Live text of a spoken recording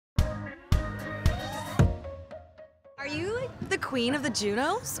Are you like the queen of the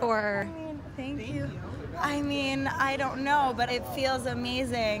Junos, or? I mean, thank you. I mean, I don't know, but it feels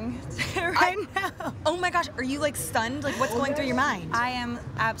amazing right now. Oh my gosh, are you like stunned? Like what's going through your mind? I am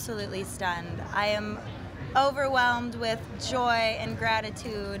absolutely stunned. I am overwhelmed with joy and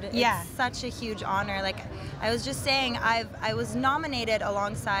gratitude. Yeah. It's such a huge honor. Like I was just saying, I was nominated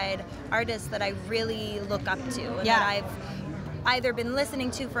alongside artists that I really look up to and that I've either been listening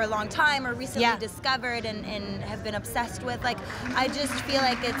to for a long time or recently discovered and have been obsessed with. Like I just feel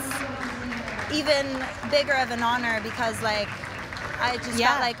like it's even bigger of an honor because like I just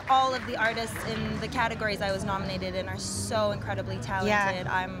felt like all of the artists in the categories I was nominated in are so incredibly talented.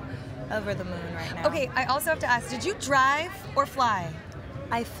 I'm over the moon right now. Okay, I also have to ask, did you drive or fly?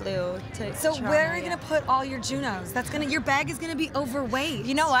 I flew to So Toronto, where are you gonna put all your Junos? That's gonna, your bag is gonna be overweight.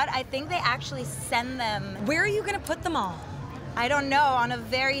 You know what? I think they actually send them. Where are you gonna put them all? I don't know, on a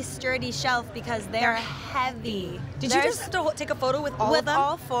very sturdy shelf because they're heavy. Did you just have to take a photo with all of them? With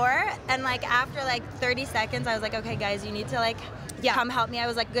all four, and like after like 30 seconds, I was like, okay guys, you need to like come help me. I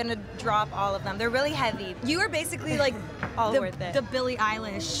was like gonna drop all of them. They're really heavy. You are basically like the Billie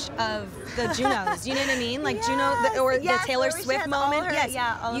Eilish of the Junos. You know what I mean? Like Juno, the Taylor Swift moment.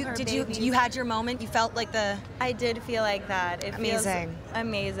 All of her You had your moment? You felt like the... I did feel like that. It amazing. Feels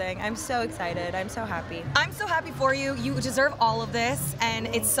amazing. I'm so excited. I'm so happy. I'm so happy for you. You deserve all of this, and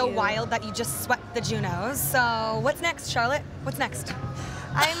it's so wild that you just swept the Junos. So what's next, Charlotte? What's next?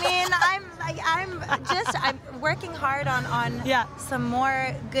 I mean, I'm working hard on some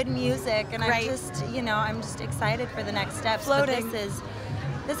more good music, and I'm just excited for the next steps. Floating. But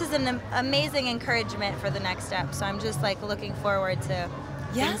this is an amazing encouragement for the next step. So I'm just like looking forward to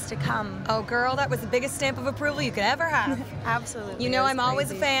things to come. Oh girl, that was the biggest stamp of approval you could ever have. Absolutely. You know I'm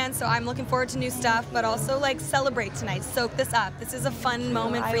always a fan, so I'm looking forward to new stuff, but also like celebrate tonight. Soak this up. This is a fun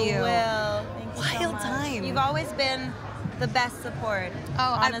moment for you. I will. Thanks Wild so much. time. You've always been the best support.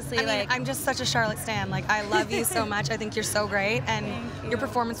 Oh, honestly, I mean, I'm just such a Charlotte stan. Like, I love you so much. I think you're so great, and your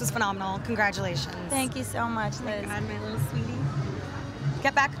performance was phenomenal. Congratulations. Thank you so much, Liz. Oh my God, my little sweetie.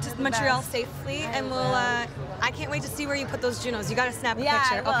 Get back to Montreal safely, and we'll. I can't wait to see where you put those Junos. You got to snap a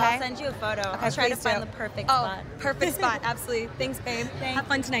picture, okay? I'll send you a photo. Okay, I'll try to find the perfect spot. Perfect spot. Absolutely. Thanks, babe. Have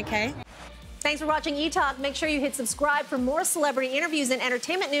fun tonight, Kay. Thanks for watching Etalk. Make sure you hit subscribe for more celebrity interviews and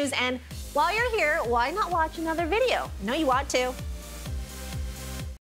entertainment news. And while you're here, why not watch another video? I know you want to.